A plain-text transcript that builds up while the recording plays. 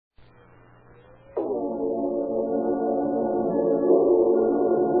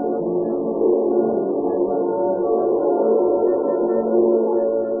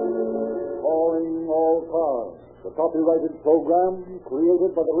copyrighted program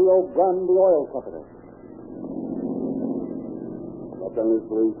created by the Rio Grande Oil Company. Los Angeles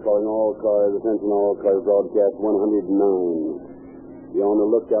Police calling all cars, attention all cars, broadcast 109. Be on the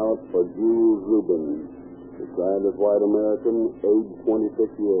lookout for Jules Rubin, described as white American, age 26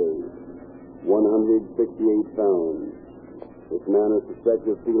 years, 168 pounds. This man is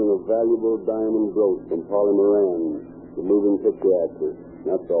suspected of stealing a valuable diamond brooch from Polly Moran, the moving picture actress.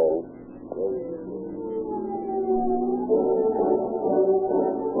 That's all.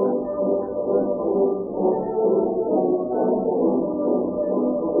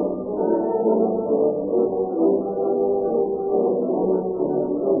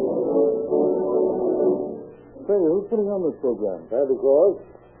 Say, who's putting on this program? Santa Claus?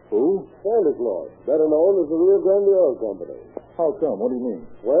 Who? Santa Claus, better known as the Rio Grande Oil Company. How come? What do you mean?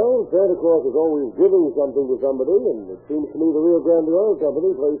 Well, Santa Claus is always giving something to somebody, and it seems to me the Rio Grande Oil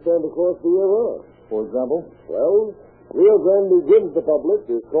Company plays Santa Claus the year round. For example? Well, Rio Grande gives the public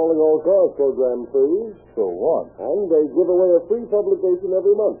this Calling All Cars program free. So what? And they give away a free publication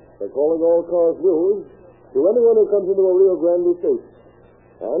every month. They're Calling All Cars News to anyone who comes into a Rio Grande station.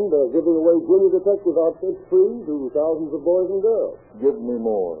 And they're giving away junior detective outfits free to thousands of boys and girls. Give me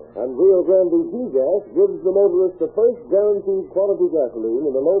more. And Rio Grande G-Gas gives the motorist the first guaranteed quality gasoline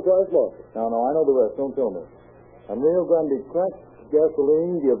in the low-price market. No, I know the rest. Don't tell me. And Rio Grande cracked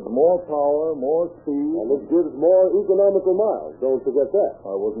gasoline gives more power, more speed. And it gives more economical miles. Don't forget that.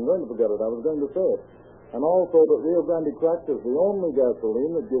 I wasn't going to forget it. I was going to say it. And also that Rio Grande cracked is the only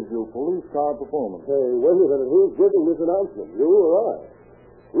gasoline that gives you police car performance. Hey, wait a minute. Who's giving this announcement? You or I?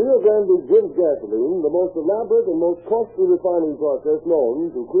 Rio Grande gives gasoline the most elaborate and most costly refining process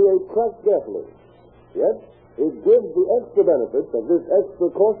known to create cracked gasoline. Yet, it gives the extra benefits of this extra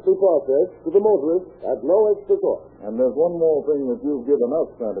costly process to the motorist at no extra cost. And there's one more thing that you've given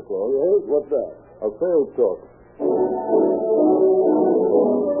us, Santa Claus. Yes? What's that? A sales talk.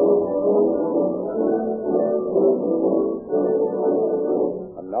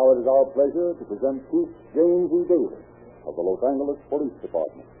 And now it is our pleasure to present Chief James E. Davis of the Los Angeles Police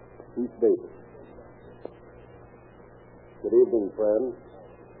Department. Chief Davis. Good evening, friends.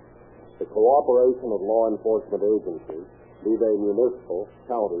 The cooperation of law enforcement agencies, be they municipal,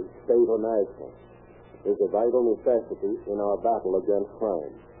 county, state, or national, is a vital necessity in our battle against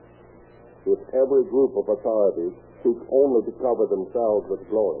crime. If every group of authorities seeks only to cover themselves with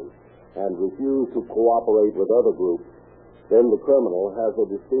glory and refuse to cooperate with other groups, then the criminal has a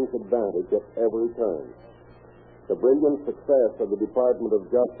distinct advantage at every turn. The brilliant success of the Department of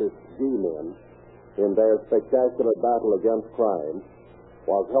Justice G-men in their spectacular battle against crime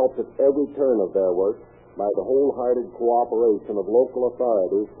was helped at every turn of their work by the wholehearted cooperation of local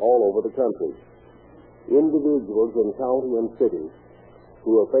authorities all over the country. Individuals in county and city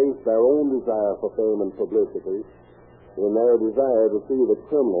who have faced their own desire for fame and publicity in their desire to see the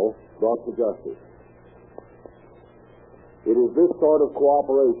criminal brought to justice. It is this sort of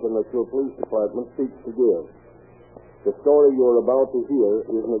cooperation that your police department seeks to give. The story you are about to hear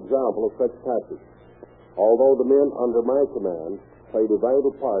is an example of such tactics. Although the men under my command played a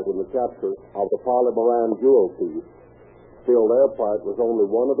vital part in the capture of the Polly Moran jewel thief, still their part was only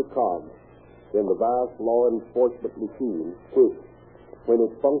one of the cogs in the vast law enforcement machine, which, when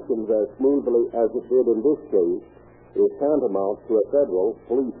it functions as smoothly as it did in this case, is tantamount to a federal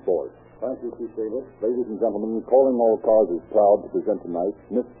police force. Thank you, Chief Davis. Ladies and gentlemen, Calling All Cars is proud to present tonight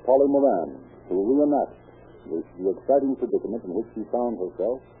Miss Polly Moran, who reenacts the exciting predicament in which she found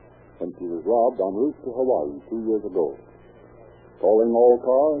herself when she was robbed en route to Hawaii 2 years ago. Calling All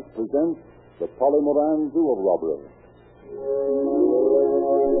Cars presents the Polly Moran Jewel Robbery.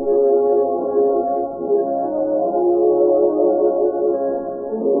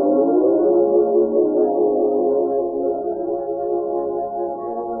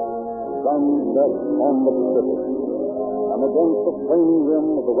 Sunset on the Pacific, and against the flaming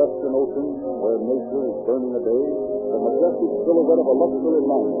rim of the western ocean, where nature is burning a day, the majestic silhouette of a luxury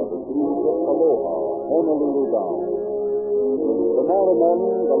liner, the steamship Aloha, Honolulu bound. Tomorrow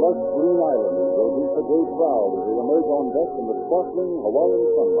morning, the lush green islands will meet the gay crowd as they emerge on deck in the sparkling Hawaiian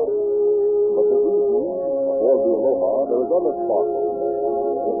sunlight. But this evening, aboard the Aloha, there is other sparkle.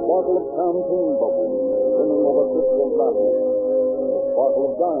 The sparkle of champagne bubbles swimming over crystal glasses. The sparkle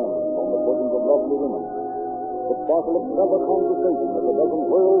of diamonds on the bosoms of lovely women. The sparkle of clever conversation as a dozen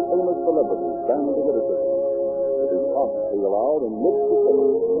world-famous celebrities stand to witness. It is hot, to be allowed, in mid-Pacific.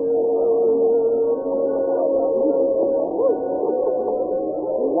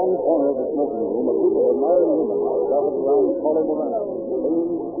 In one corner of the smoking room, a group of admiring women are gathered around Polly Moran, the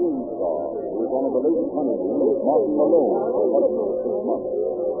famed screen star, who is one of the latest honeymoon with Martin Malone for her husband of 6 months.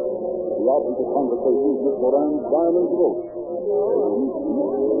 the object of conversation is Miss Moran's diamond brooch.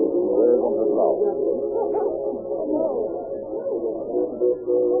 Where's on her blouse?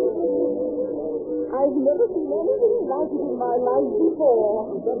 I've never seen anything like it in my life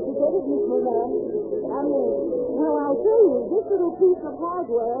before. Don't forget it, Miss Moran. Well, I'll tell you, this little piece of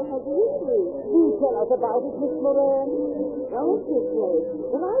hardware has a history. Do tell us about it, Miss Moran. Well, it's this way.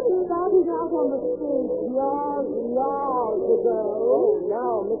 When I was starting out on the stage years ago... Oh,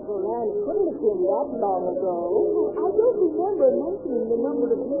 now, Miss Moran, it couldn't have been that long ago. I don't remember mentioning the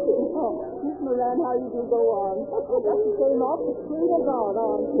number of years. Oh, Miss Moran, how you do go on? That's the same off the street as on,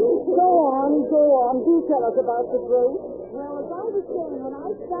 aren't you? Go on. Do tell us about the brooch. Well, as I was saying, when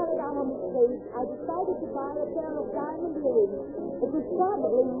I started out on the stage, I decided to buy a pair of diamond earrings. It was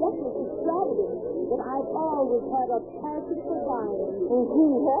probably reckless extravagance, but I've always had a passion for diamonds. And who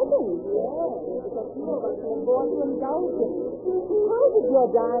hasn't? Yes, because a few of us were born to indulge in. How did your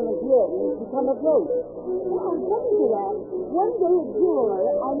diamond earrings become a brooch? Well, I'm coming to that. One day a jeweler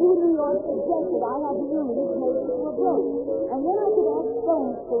I knew in New York suggested I have the earrings made into a brooch, and then I could add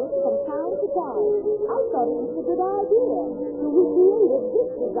stones to it from time to time. I thought it was a good idea. So we created this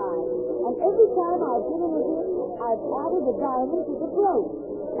design, and every time I've been in a hit, I've added a diamond to the brooch.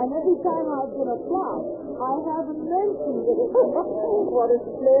 And every time I've been a flop, I haven't mentioned it. What a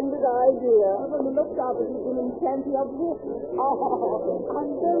splendid idea. From the looks of it, you've been in plenty of hits. Oh, I'm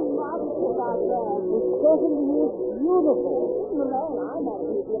very modest about that. It certainly is beautiful. Moran, I'm not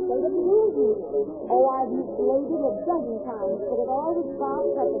easily afraid of losing. Oh, I've mislaid it a dozen times, but it always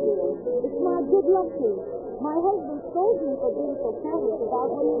pops up again. It's my good luck piece. My husband scolded me for being so careless about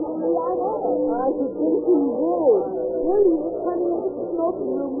what jewelry I had. I should think he would. Well, he is coming into the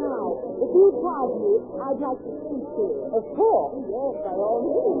smoking room now. If you'd pardon me, I'd like to speak to you. Of course. Yes, by all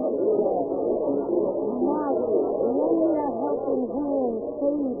means. Margaret, lend me a helping hand.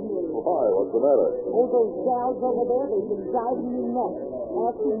 Save me. Oh, hi, what's the matter? Oh, those gals over there, they've been driving me nuts.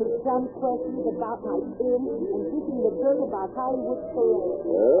 Asking me some questions about my skin and kicking the dirt about Hollywood parade.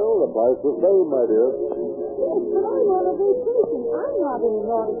 Well, the price the same, my dear. Yes, but I'm on a vacation. I'm not in an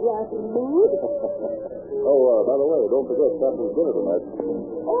autographing mood. By the way, don't forget Captain's dinner tonight.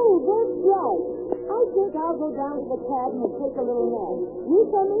 Oh, that's right. I think I'll go down to the cabin and take a little nap. You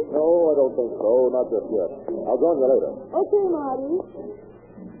coming? No, I don't think so. Not just yet. I'll join you later. Okay, Marty.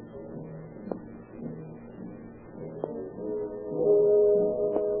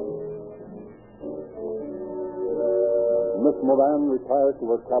 Miss Moran retires to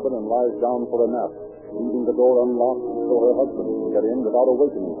her cabin and lies down for a nap, leaving the door unlocked so her husband can get in without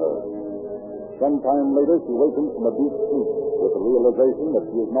awakening her. Some time later, she wakens from a deep sleep with the realization that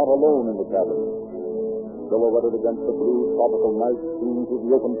she is not alone in the cabin. Silhouetted against the blue tropical night seen through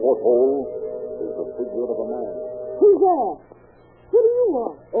the open porthole is the figure of a man. Who's there? Who do you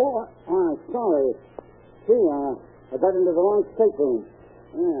want? Oh, sorry. Gee, I got into the wrong stateroom.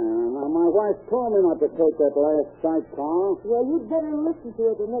 Yeah, my wife told me not to take that last sidecar. Well, you'd better listen to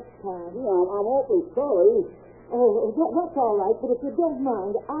it the next time. Yeah, I'm awfully sorry. Oh, that's all right, but if you don't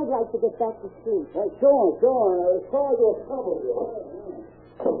mind, I'd like to get back to sleep. Sure. Sorry to have troubled you.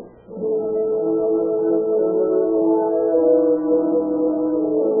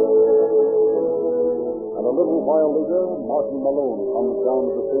 And a little while later, Martin Malone comes down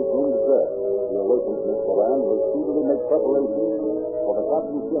to the stateroom to dress. He awakens Miss Moran and will speedily make preparations for the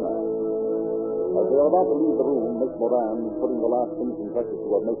captain's dinner. As they are about to leave the room, Miss Moran, putting the last finishing touches to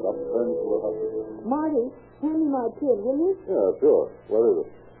her makeup, turns to her husband. Marty, hand me my pin, will you? Yeah, sure. Where is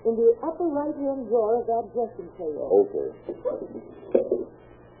it? In the upper right-hand drawer of that dressing table. Okay.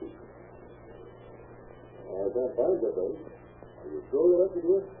 I can't find it, though. Are you sure you left it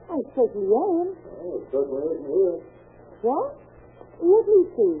here? I certainly am. Oh, it certainly isn't here. What? Let me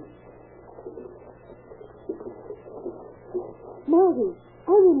see. Marty,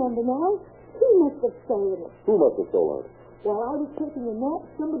 I remember now. He must have stolen it. Who must have stolen it? While I was taking a nap,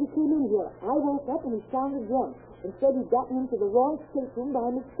 somebody came in here. I woke up and he sounded drunk and said he'd gotten into the wrong stateroom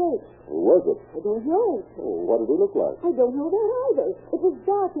by mistake. Who was it? I don't know. Oh, what did he look like? I don't know that either. It was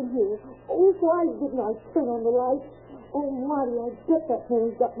dark in here. Oh, why didn't I turn on the light? Oh, Marty, I bet that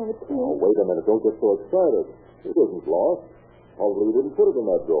man's got my pin. Oh, wait a minute. Don't get so excited. It wasn't lost. Probably you didn't put it in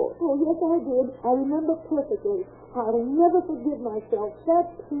that drawer. Oh, yes, I did. I remember perfectly. I'll never forgive myself.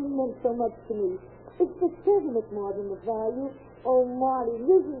 That pin meant so much to me. It's the sentiment more than the value. Oh, Marty,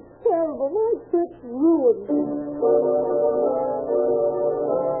 this is terrible. My trip's ruined.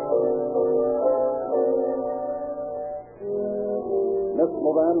 Miss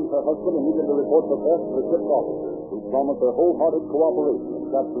Moran and her husband immediately report the theft to the ship's officers, who promise their wholehearted cooperation in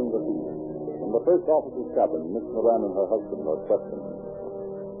capturing the thief. In the first officer's cabin, Miss Moran and her husband are questioned.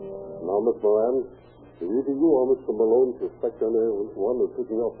 Now, Miss Moran, do either you or Mr. Malone suspect anyone of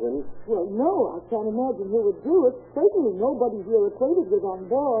picking up him? Well, no, I can't imagine who would do it. Certainly nobody here acquainted with on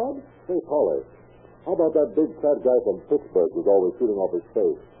board. Say, Polly, how about that big fat guy from Pittsburgh who's always shooting off his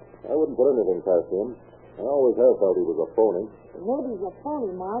face? I wouldn't put anything past him. I always have felt he was a phony. Maybe he's a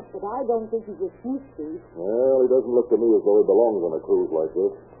phony, Mark, but I don't think he's a sneak thief. Well, he doesn't look to me as though he belongs on a cruise like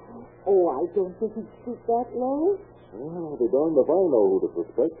this. Oh, I don't think he'd shoot that low. Well, I'll be darned if I know who to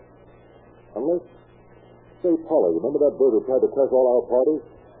suspect. Unless... Say, Polly, remember that bird who tried to crush all our parties?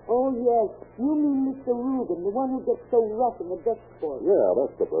 Oh, yes. You mean Mr. Reuben, the one who gets so rough in the deck sport. Yeah,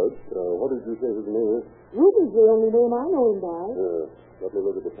 that's the bird. What did you say his name is? Reuben's the only name I know him by. Let me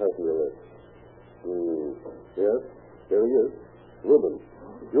look at the passenger list. Yes, there he is. Reuben.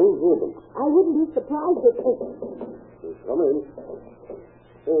 Jules Reuben. I wouldn't be surprised if... Come in.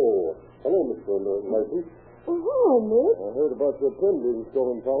 Oh, hello, Mr. Mason. Oh, hello, Miss. I heard about your pen being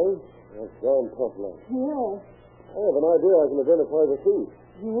stolen, Polly. That's darn tough luck. Yes. I have an idea I can identify the thief.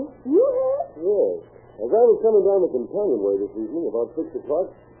 Yes? You have? Yes. As I was coming down the companionway this evening, about 6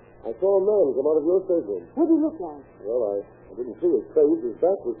 o'clock, I saw a man come out of your stateroom. What did he look like? Well, I didn't see his face. His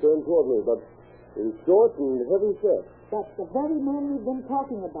back was turned toward me, but he was short and heavy set. That's the very man we've been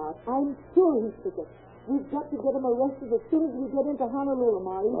talking about. I'm sure he's ticket. We've got to get him arrested as soon as we get into Honolulu,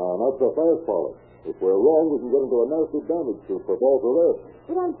 Marty. No, not so fast, Polly. If we're wrong, we can get into a nasty damage suit for false arrest.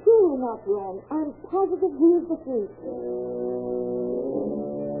 But I'm sure we're not wrong. I'm positive he is the thief.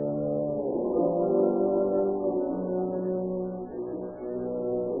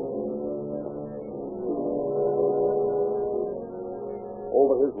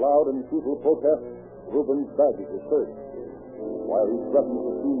 Over his loud and futile protest, Reuben's baggage is searched. While he threatens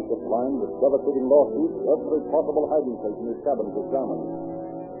to seize the flying with devastating lawsuits, every possible hiding place in his cabin is examined.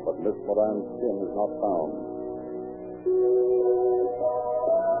 But Miss Moran's skin is not found.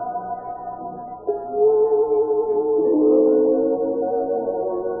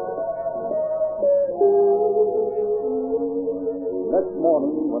 Next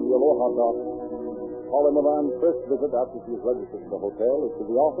morning, when the Aloha docks, Polly Moran's first visit after she is registered in the hotel is to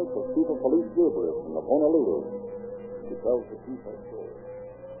the office of Chief of Police Gabriel of Honolulu. She tells the chief her story.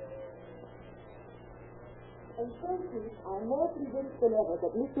 And frankly, I'm more convinced than ever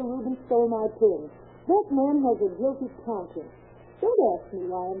that Mr. Reuben stole my pin. That man has a guilty conscience. Don't ask me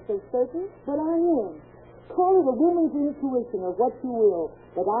why I'm so certain, but I am. Call it a woman's intuition or what you will,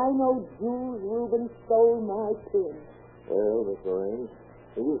 but I know Jules Reuben stole my pin. Well, Miss Moran,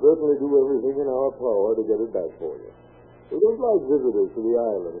 we will certainly do everything in our power to get it back for you. We don't like visitors to the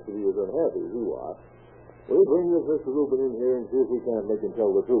island to be as unhappy as you are. We'll bring this Mr. Reuben in here and see if we can't make him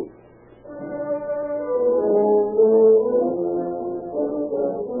tell the truth.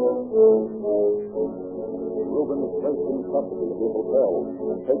 Reuben is placed in custody at his hotel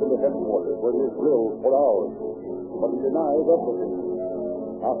and taken to headquarters where he is grilled for hours. But he denies everything.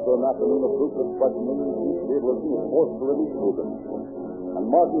 After an afternoon of fruitless questioning, Chief Gabriel is forced to release Reuben. And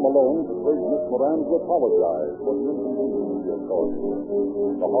Martin Malone persuades Miss Moran to apologize for the inconvenience he has caused.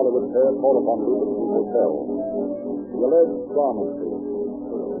 The Hollywood pair call upon Reuben at his hotel. The alleged drama scene.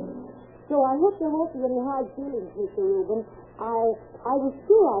 So I hope there won't be any hard feelings, Mr. Reuben. I was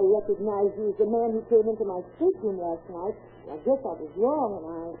sure I recognized you as the man who came into my stateroom last night. I guess I was wrong,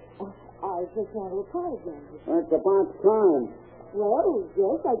 and I just want to apologize. That's about time. Well,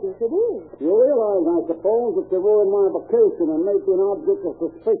 yes, I guess it is. You realize, I suppose, that you ruined my vacation and make me an object of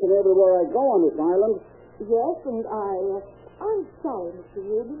suspicion everywhere I go on this island? Yes, and I'm sorry, Mr.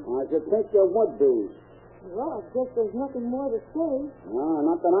 Reuben. I should think you would be. Well, I guess there's nothing more to say. No,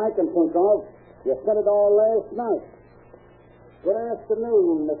 not that I can think of. You said it all last night. Good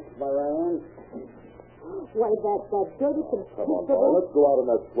afternoon, Miss Moran. Why, that dirty Come on, Paul. Let's go out in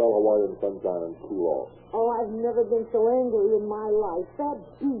that swell Hawaiian sunshine and cool off. Oh, I've never been so angry in my life. That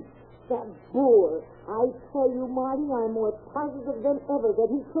beast, that boor. I tell you, Marty, I'm more positive than ever that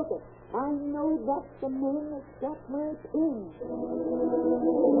he took it. I know that's the man that got my pin.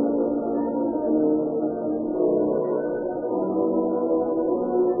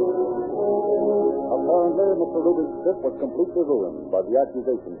 Apparently, Mr. Reuben's trip was completely ruined by the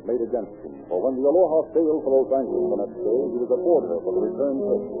accusations made against him. For when the Aloha sailed for Los Angeles the next day, he was aboard her for the return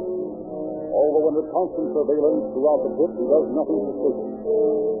trip. Although under constant surveillance throughout the trip, he does nothing suspicious.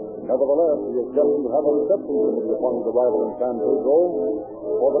 Nevertheless, he is just to have a reception committee upon his arrival in San Pedro.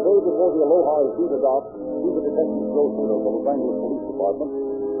 For the day before the Aloha is due to dock, Chief Detective Joe Suter of the Los Angeles Police Department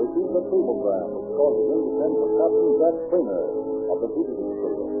receives a cablegram which causes him to send for Captain Jack Trainer of the Fugitive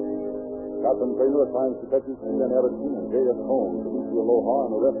Patrol. Captain Trainer assigns Detectives Ken Erickson and J.S. Holmes to meet the Aloha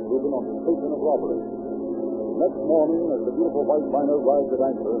and arrest Reuben on suspicion of robbery. Next morning, as the beautiful white liner rides at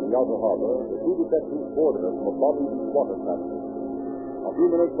anchor in the outer harbor, the two detectives boarded her from a Bobby's water taxi. A few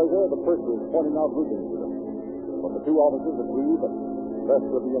minutes later, the purser is pointing out Rubens to them. But the two officers agree that lest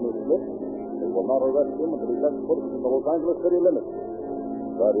there be any slip, they will not arrest him until he sets foot in the Los Angeles city limits.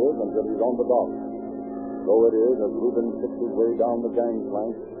 That is, until he's on the dock. So it is, as Rubens picks his way down the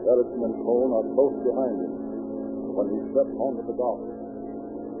gangplank, Erickson and Cohn are close behind him. When he steps onto the dock,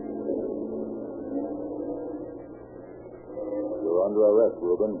 you're under arrest,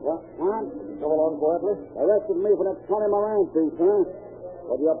 Reuben. What? Come along quietly. Arrested me for that Tony Moran piece, huh?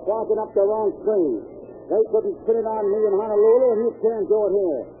 But you're parking up the wrong tree. They couldn't put it on me in Honolulu, and you can't do it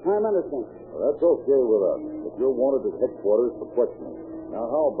here. I'm innocent. Well, that's okay with us, but you're wanted at headquarters for questioning. Now,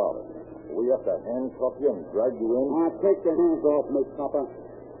 how about it? We have to handcuff you and drag you in? Take your hands off me, copper.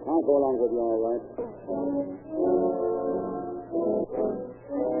 I'll go along with you, all right.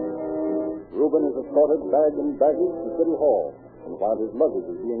 Reuben is escorted bag and baggage to City Hall, and while his luggage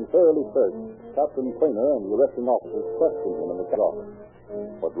is being thoroughly searched, Captain Trainer and the arresting officers question him in the office.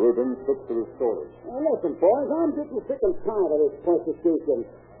 But Reuben sticks to his story. Listen, boys, I'm getting sick and tired of this persecution.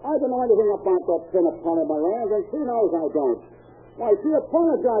 I don't know anything about that pin of Tony Moran, and she knows I don't. Why, she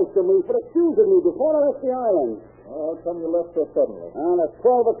apologized to me for accusing me before I left the island. How come you left so suddenly? On a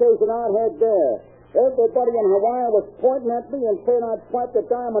provocation I had there. Everybody in Hawaii was pointing at me and saying I'd fight the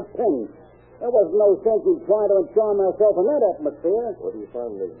diamond pin. There was no sense in trying to enjoy myself in that atmosphere. What do you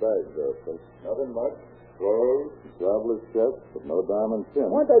find in his bag, Dustin? Nothing much. Clothes, traveler's chest, but no diamond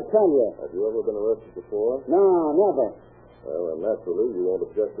pin. What'd they tell you? Have you ever been arrested before? No, never. Well, naturally, you won't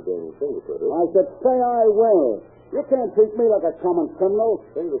object to being fingerprinted. I should say I will. You can't treat me like a common criminal.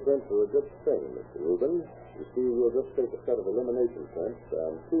 Fingerprints are a good thing, Mr. Reuben. You see, we'll just take a set of elimination prints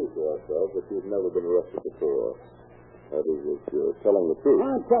and prove to ourselves that you've never been arrested before. That is, if you're telling the truth.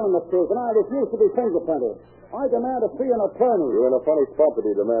 I'm telling the truth, and I refuse to be fingerprinted. I demand to see an attorney. You're in a funny spot to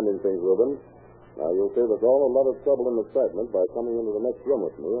be demanding things, Reuben. Now, you'll save us all a lot of trouble and excitement by coming into the next room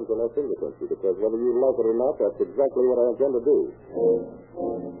with me until I fingerprint you, because whether you like it or not, that's exactly what I intend to do.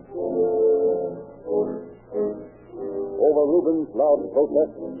 Over Reuben's loud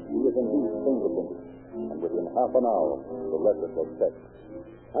protest, he is indeed fingerprinted, and within half an hour, the record was set.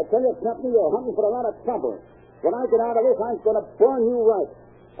 I tell you, Captain, you're hunting for a lot of trouble. When I get out of this, I'm going to burn you right.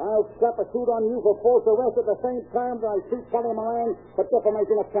 I'll slap a suit on you for false arrest at the same time that I shoot Tony Moran for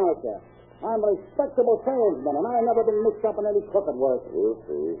defamation of character. I'm a respectable salesman, and I've never been mixed up in any crooked work. We'll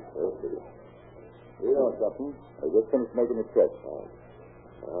see. Here you are, Captain. I just finished making a sketch.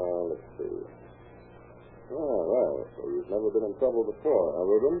 Let's see. All right. So you've never been in trouble before, huh,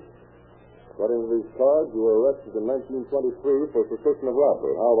 Reuben? According to these cards, you were arrested in 1923 for suspicion of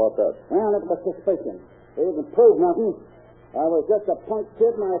robbery. How about that? Well, it was suspicion. It didn't prove nothing. I was just a punk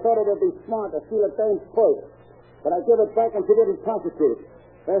kid, and I thought it would be smart to steal a dame's purse. But I give it back, and she didn't prosecute.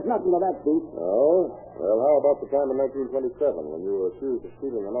 There's nothing to that beat. Oh? Well, how about the time in 1927 when you were accused of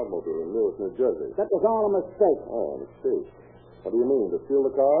stealing an automobile in Newark, New Jersey? That was all a mistake. Oh, a mistake. What do you mean, to steal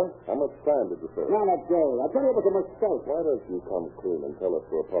the car? How much time did you serve? Not a day. I tell you it was a mistake. Why don't you come clean and tell us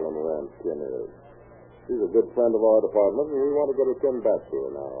where Polly Moran's kin is? She's a good friend of our department, and we want to get her kin back to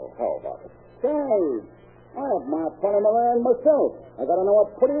her now. How about it? Say, I have my Polly Moran myself. I got to know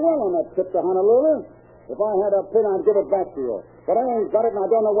her pretty well on that trip to Honolulu. If I had a pin, I'd give it back to you. But I ain't got it, and I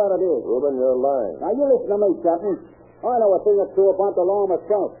don't know where it is. Reuben, you're lying. Now, you listen to me, Captain. I know a thing or two about the law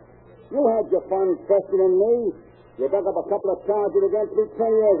myself. You had your fun questioning me. You dug up a couple of charges against me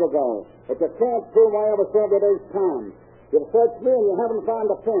 10 years ago. But you can't prove I ever served a day's time. You've searched me, and you haven't found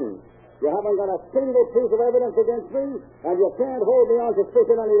a pin. You haven't got a single piece of evidence against me, and you can't hold me on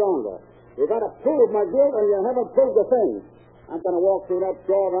suspicion any longer. You got to prove my guilt, and you haven't proved a thing. I'm going to walk through that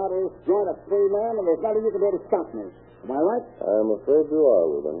door out of this joint a free man, and there's nothing you can do to stop me. Am I right? I'm afraid you are,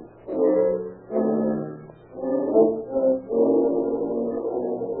 Reuben.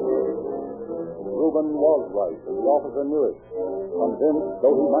 Reuben was right, and the officer knew it. Convinced,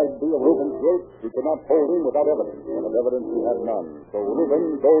 though he might be of Reuben's guilt, he could not hold him without evidence, and of evidence he had none. So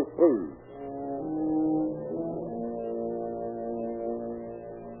Reuben goes free.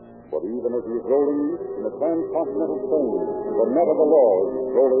 But even as he is rolling east in the transcontinental train, the net of the law is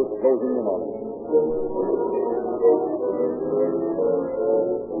slowly closing in on him.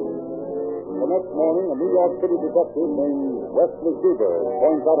 The next morning, a New York City detective named Wesley Zuber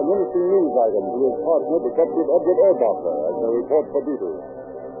points out an interesting news item to his partner, Detective Edward Erdotter, as they report for duty.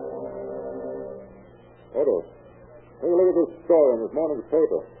 Edo, take a look at this story in this morning's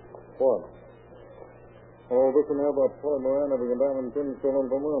paper. What? Oh, this one here about Polly Moran having a diamond pin stolen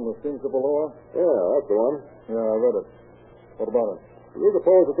from her on the steamship Aloha? Yeah, that's the one. Yeah, I read it. What about it? You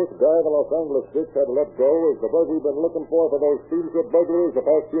suppose that this guy the Los Angeles Ditch had let go is the bug we've been looking for those steamship burglaries the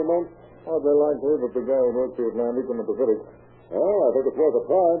past few months? How'd they like to hear that the guy who went to Atlantic and the Pacific? Well, I think it's worth a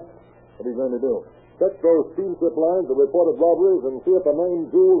try. What are you going to do? Check those steamship lines that reported robberies and see if the name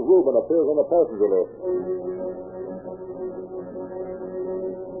Jules Rubin appears on the passenger list.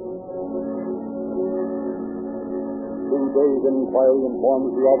 2 days' inquiry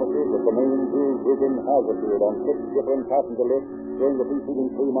informs the officers that the name Jules Rubin has appeared on 6 different passenger lists during the preceding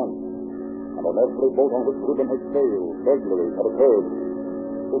 3 months. And on every boat on which Rubin has sailed, burglaries have occurred.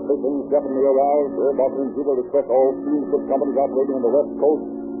 Suspicions definitely aroused. Airbus and Juba request all steamship companies operating on the West Coast,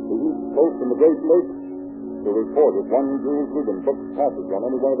 the East Coast, and the Great Lakes to report if one Jules Rubin books passage on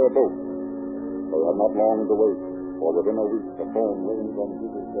any one of their boats. They have not long to wait, for within a week the phone rings on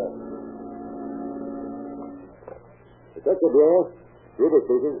Juba's desk. Detective Bureau, Juba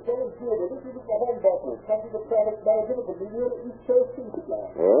speaking. This is the home butler, something the traffic manager of the New East Coast Steamship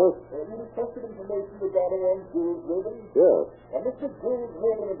Line. Yes? You requested information regarding one Jules Rubin? Yes. Mr. Jules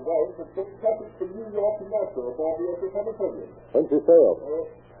Rubin and wife have booked passage from New York to Nassau for the September 30th. When's he sail?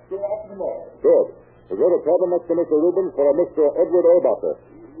 Go out tomorrow. Good. We'll go to cabin next to Mr. Rubin for a Mr. Edward Arbuckle.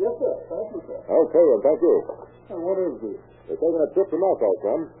 Yes, sir. Thank you, sir. Okay, and thank you. What is this? They're taking a trip to Nassau,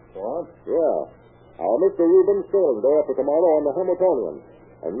 son. What? Yeah. Our Mr. Rubin's sailing day after tomorrow on the Hamiltonian.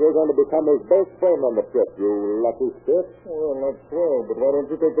 And you're going to become his best friend on the trip, you lucky stiff. Well, that's swell, but why don't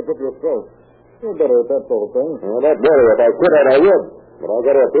you take the trip yourself? You're better at that sort of thing. Well, that's better. If I could, I would. But I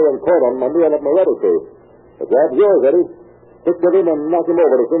got to appear in court on Monday and at Moretti case. The job's yours, Eddie. Stick with him and knock him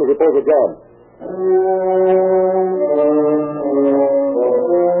over as soon as he pulls a job.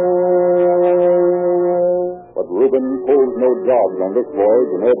 But Rubin pulls no jobs on this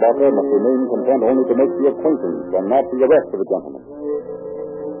voyage, and Arbuckle must remain content only to make the acquaintance and not the arrest of the gentleman.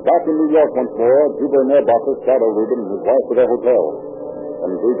 Back in New York once more, Juba and Arbuckle shadow Rubin and his wife to their hotel,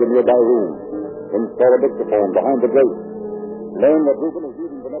 and engage a nearby room, install a dictaphone behind the gate, learn that Rubin is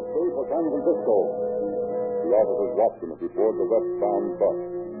leaving the next day for San Francisco. The officers watch him as he boards the westbound bus,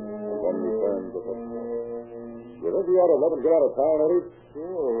 and then return to the... You think he ought to let him get out of town, Eddie? Sure,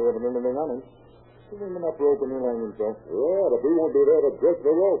 we haven't done anything on him. Give him enough rope and he'll hang himself. Yeah, but he won't be there to jerk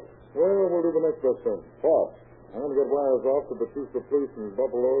the rope. Well, we'll do the next best thing. What? I'm going to get wires off to the chief of police in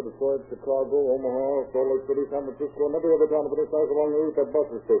Buffalo, Detroit, Chicago, Omaha, Salt Lake City, San Francisco, and every other town of this size along the route that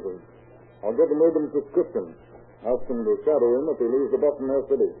bus is taking. I'll give them Rubin's description. Ask him to shadow him if he leaves the bus in their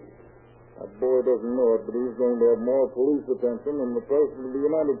city. That boy doesn't know it, but he's going to have more police attention than the President of the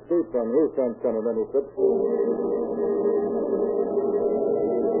United States on his transcontinental trip.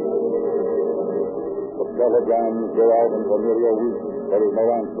 The telegrams go out and for nearly a week. There is no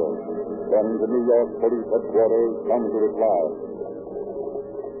answer. Then the New York Police Headquarters come to reply.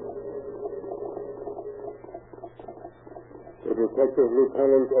 To Detective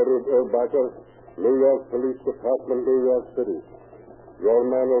Lieutenant Edward Arbuckle, New York Police Department, New York City. Your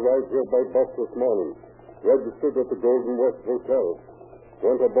man arrived here by bus this morning, registered at the Golden West Hotel,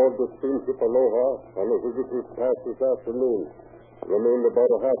 went aboard the steamship Aloha on a visitor's pass this afternoon, remained about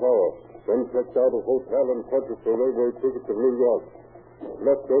a half hour, then checked out a hotel and purchased a railway ticket to New York.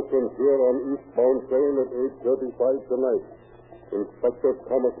 Left us from here on eastbound train at 8:35 tonight. Inspector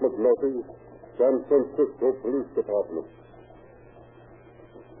Thomas McNulty, San Francisco Police Department.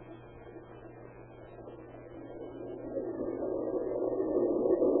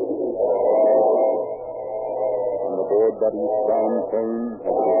 Aboard that eastbound train,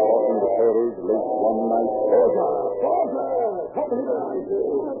 as it was crossing the ferries late one night.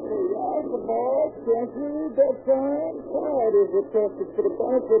 Can't you read that sign? Quiet is requested for the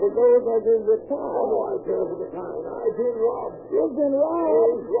benefit of those that is retired. Oh, I care for the sign. I've been robbed. You've been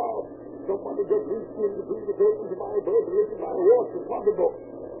robbed. Robbed. Somebody just reached in between the pages of my berth and lifted my watch and pocketbook.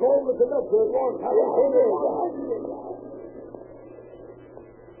 Told the conductor at once.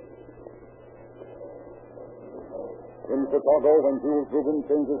 In Chicago, when Jules Rubin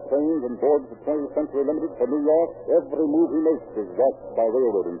changes trains and boards the 20th Century Limited for New York, every move he makes is watched by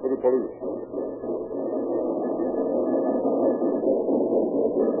railroad and city police.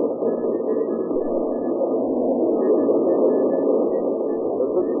 The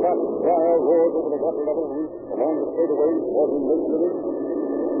six-track trial roars over the water-level route along the straightaway towards Lake City.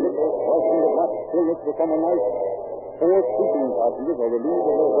 Shippers crossing the black stillness for summer night. 4 sleeping passengers are relieved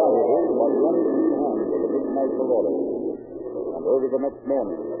of their valuables by running in hands of the midnight Florida. And early the next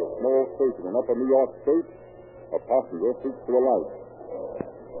morning, at a small station in upper New York State, a passenger seeks to alight.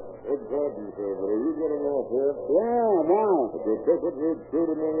 Good job, you sir. But are you getting off here? Yeah, now. But your ticket reads through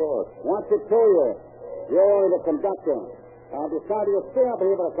to New York. What's it to you? You're the conductor. I decided to stay up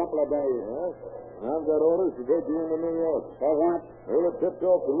here for a couple of days. Huh? I've got orders to take you into New York. For what? Well, it tipped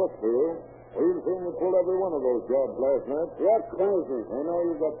off to look for you. We've seen you pull every one of those jobs last night. You're crazy. They know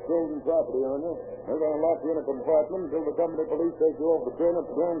you've got stolen property on you. They're going to lock you in a compartment until the company police take you off the train at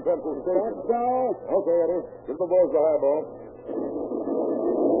the Grand Central Station. That's so? Okay, Eddie. Give the boys the highball.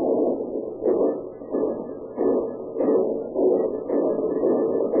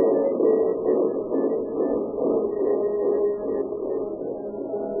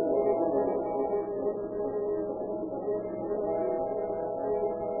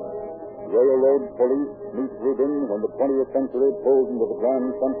 Railroad police meet Reuben when the 20th Century pulls into the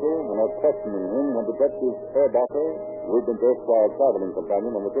Grand Central and are questioning him when Detective Fairbacher, Reuben's erstwhile traveling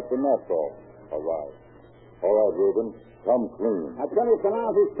companion on the trip to Nassau, arrives. All right, Reuben, come clean. I tell you,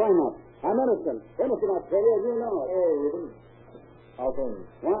 now he's trying up. I'm innocent. Innocent, I tell you, you know it. Hey, Reuben. How things?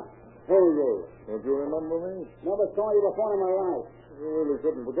 What? Who are you? Don't you remember me? Never saw you before in my life. You really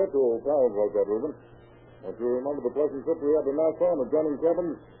shouldn't forget your old pals like that, Reuben. Don't you remember the pleasant trip we had to Nassau and the Johnny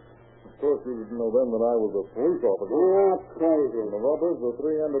Cabin? Of course, you didn't know then that I was a police officer. You're crazy. And the robbers, the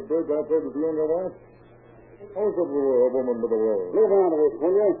three-handed bridge I played with you and your wife? How was it we were a woman with a will? Leave out of this,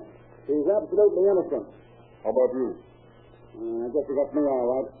 will you? He's absolutely innocent. How about you? I guess you got me all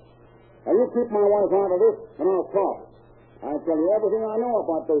right. Now, you keep my wife out of this, and I'll talk. I'll tell you everything I know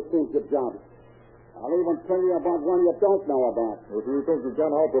about those steamship jobs. I'll even tell you about one you don't know about. If you think you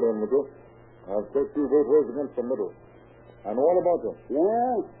can help it in with you, I'll take you both ways against the middle. I know all about you.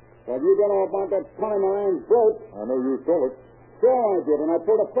 Yeah? Well, you don't know about that Connie Moran brooch. I know you stole it. Sure I did, and I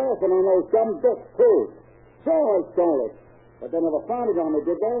pulled a person on those dumb dicks, too. Sure I stole it. But they never found it on me,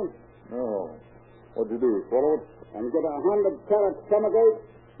 did they? No. What'd you do, swallow it? And get 100-carat stomachache?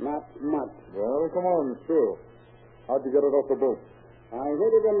 Not much. Well, come on, sure. How'd you get it off the boat? I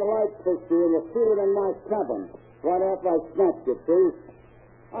hid it in the light fixture and you feel it in my cabin. Right after I snatched it, see?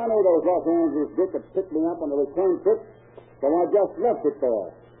 I knew those Los Angeles dicks would pick me up on the return trip, so I just left it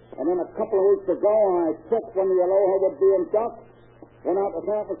there. And then a couple of weeks ago, I checked when the Aloha would be in dock, went out to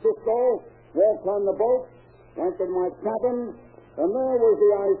San Francisco, walked on the boat, went in my cabin, and there was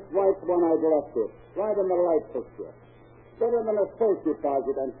the ice right when I'd left it, right in the light fixture. Better than a safe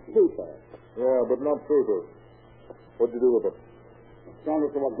deposit and cheaper. Yeah, but not safer. What'd you do with it? Sold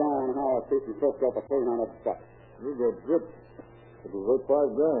it to a guy on Howard Street and took off a $300. You got gripped. It was worth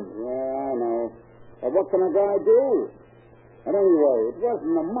 $5,000. Yeah, I know. But what can a guy do? And anyway, it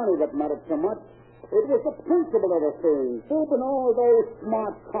wasn't the money that mattered so much. It was the principle of the thing. Keeping all those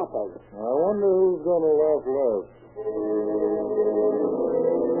smart coppers. I wonder who's going to laugh last.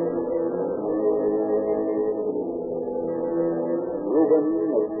 Reuben,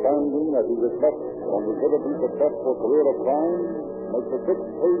 standing as he reflects on his hitherto successful career of crime, makes a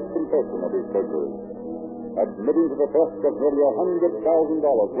quick-paced confession of his perjury, admitting to the theft of nearly $100,000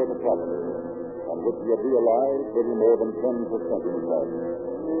 worth of property, on which he had realized little more than 10% in cash.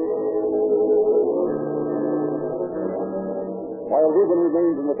 While Reuben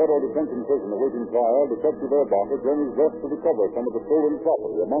remains in the federal detention prison awaiting trial, Detective Fairbacher journeys west to recover some of the stolen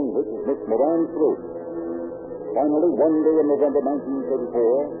property, among which is Miss Moran's throat. Finally, one day in November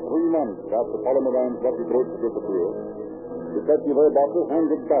 1934, 3 months after Polly Moran's lucky brooch had disappeared, Detective Fairbacher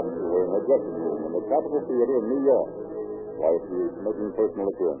handed back to her in her dressing room in the Capitol Theater in New York, while she is making personal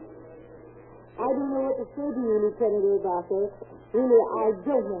appearance. I don't know what to say to you, Lieutenant Fairbacher. Really, I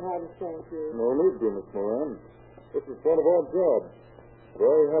don't know how to thank you. No need to, Miss Moran. This is part of our job.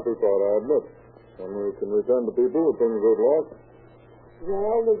 Very happy thought, I admit. When we can return to people the things they've lost.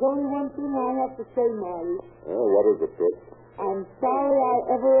 Well, there's only one thing I have to say, Marty. Oh, what is it, Fritz? I'm sorry I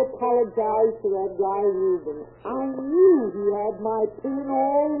ever apologized to that guy, Reuben. I knew he had my pin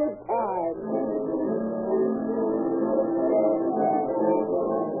all the time.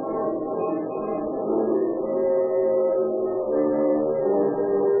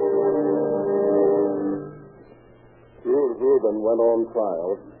 Reuben went on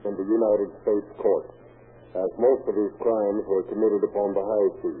trial in the United States court, as most of his crimes were committed upon the high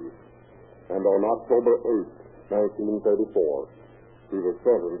seas. And on October 8, 1934, he was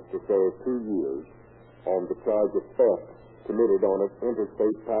sentenced to serve 2 years on the charge of theft committed on an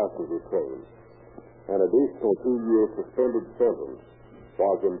interstate passenger train. An additional 2-year suspended sentence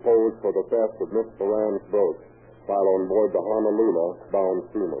was imposed for the theft of Miss Moran's brooch while on board the Honolulu-bound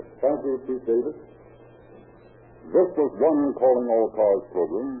steamer. Thank you, Chief Davis. This was one Calling All Cars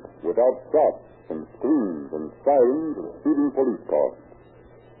program without shots and screams and sirens and speeding police cars.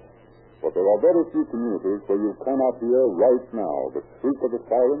 But there are very few communities where you cannot hear right now the shriek of the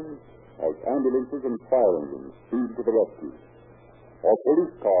sirens as ambulances and fire engines speed to the rescue, or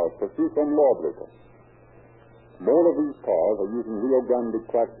police cars pursue some lawbreaker. More of these cars are using Rio Grande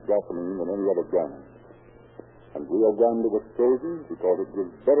cracked gasoline than any other brand. And Rio Grande was chosen because it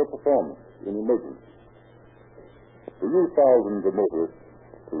gives better performance in emergencies. For you thousands of motorists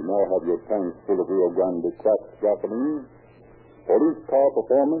who now have your tanks full of Rio Grande cracked gasoline, police car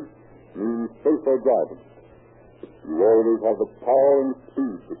performance means safer driving. You always have the power and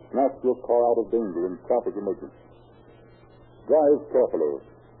speed to snatch your car out of danger in traffic emergencies. Drive carefully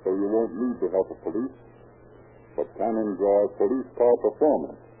so you won't need the help of police, but can enjoy police car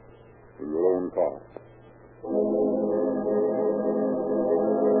performance in your own car.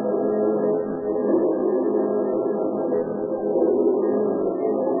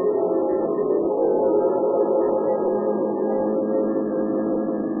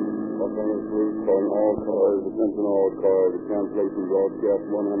 Calling all cars, attention all cars, cancellation broadcast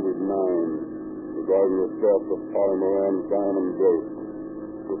 109 regarding the theft of Father Moran's diamond brooch.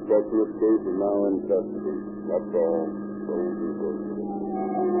 Suspected case is now in custody. That's all.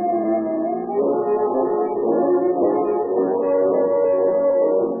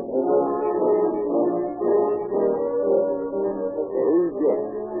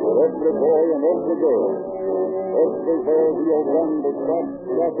 Every boy and every girl, everywhere Rio Grande cracked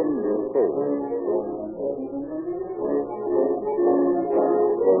gasoline sold.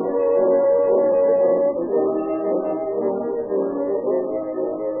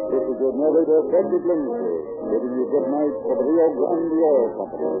 This is your narrator, Frederick Lindsay, bidding you good night for the Rio Grande Oil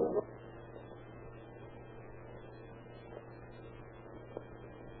Company.